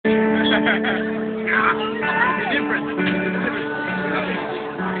different.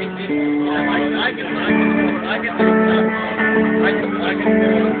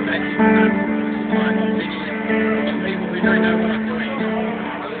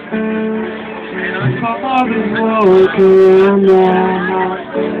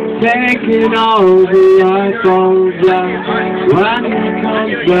 Taking all the eyeballs out. When it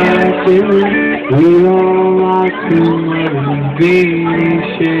comes back in, we all like to be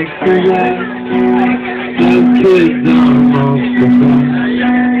shake the leg. The kids are off the bus.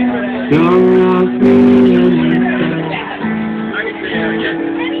 Don't ask me anything.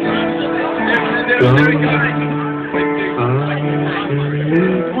 Don't ask me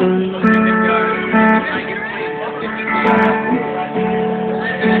anything.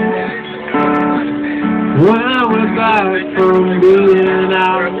 When we're back from being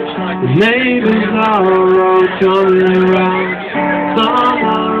out, the neighbors are all coming around.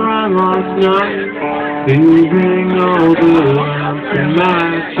 Someone ran last night, feeling all the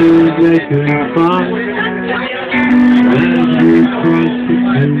matches they could find. As we cross the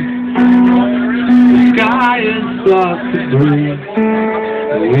street, the sky is soft to breathe.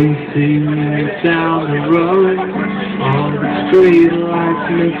 We see it down the road, all the street lights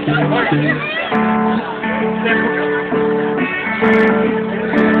missing too.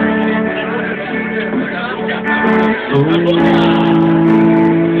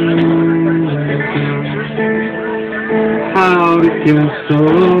 How to get so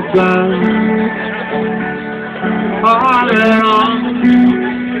bad? On and on,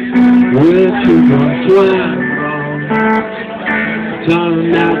 with you once went wrong. Turn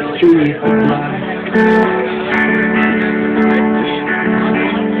that street black.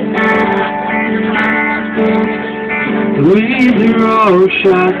 Leave the road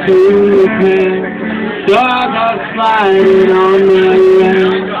shot to the pen. Stardust sliding on the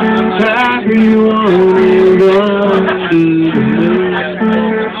end. Everyone is under the moon.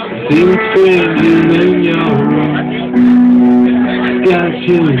 Seems strangers in your room.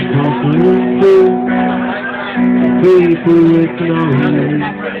 Sketches coming through. People with no name.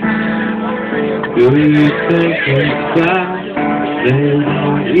 Do you think it's bad? They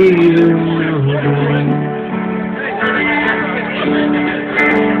don't even know the name.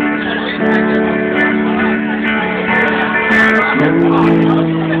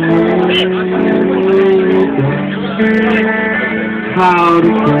 How to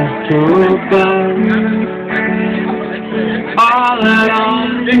get so bad? All at all,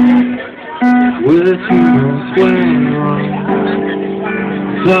 with you went wrong.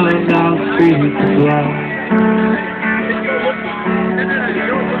 Turned out streets of life.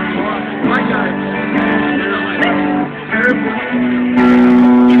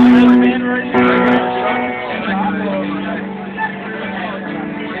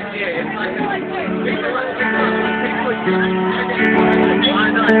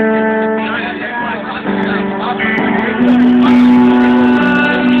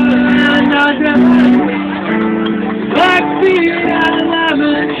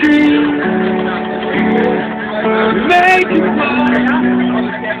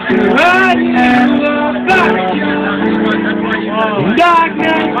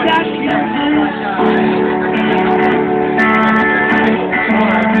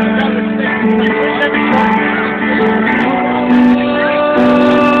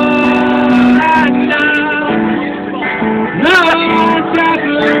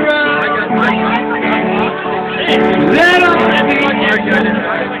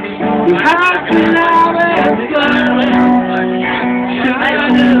 You have to love it,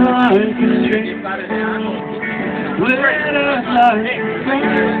 shining like a street, with a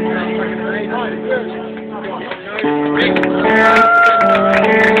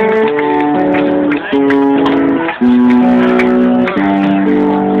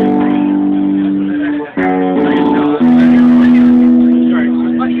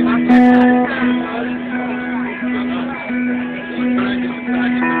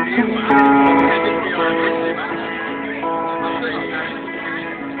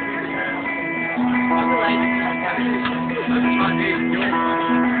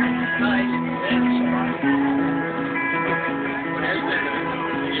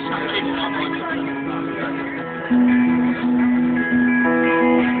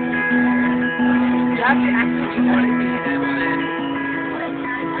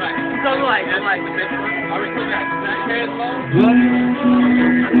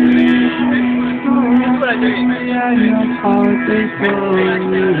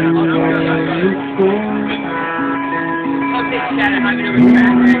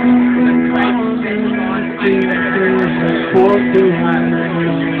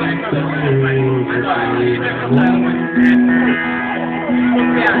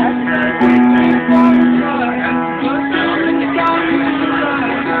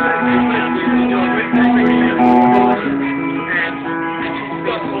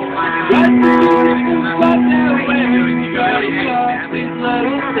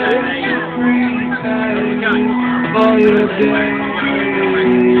Right.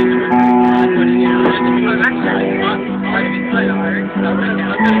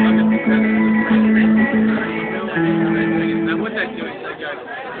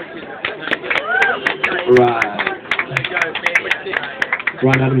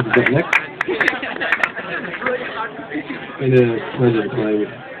 Ryan Adams is up next. I'm going to play with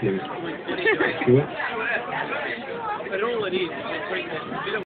him. Do it.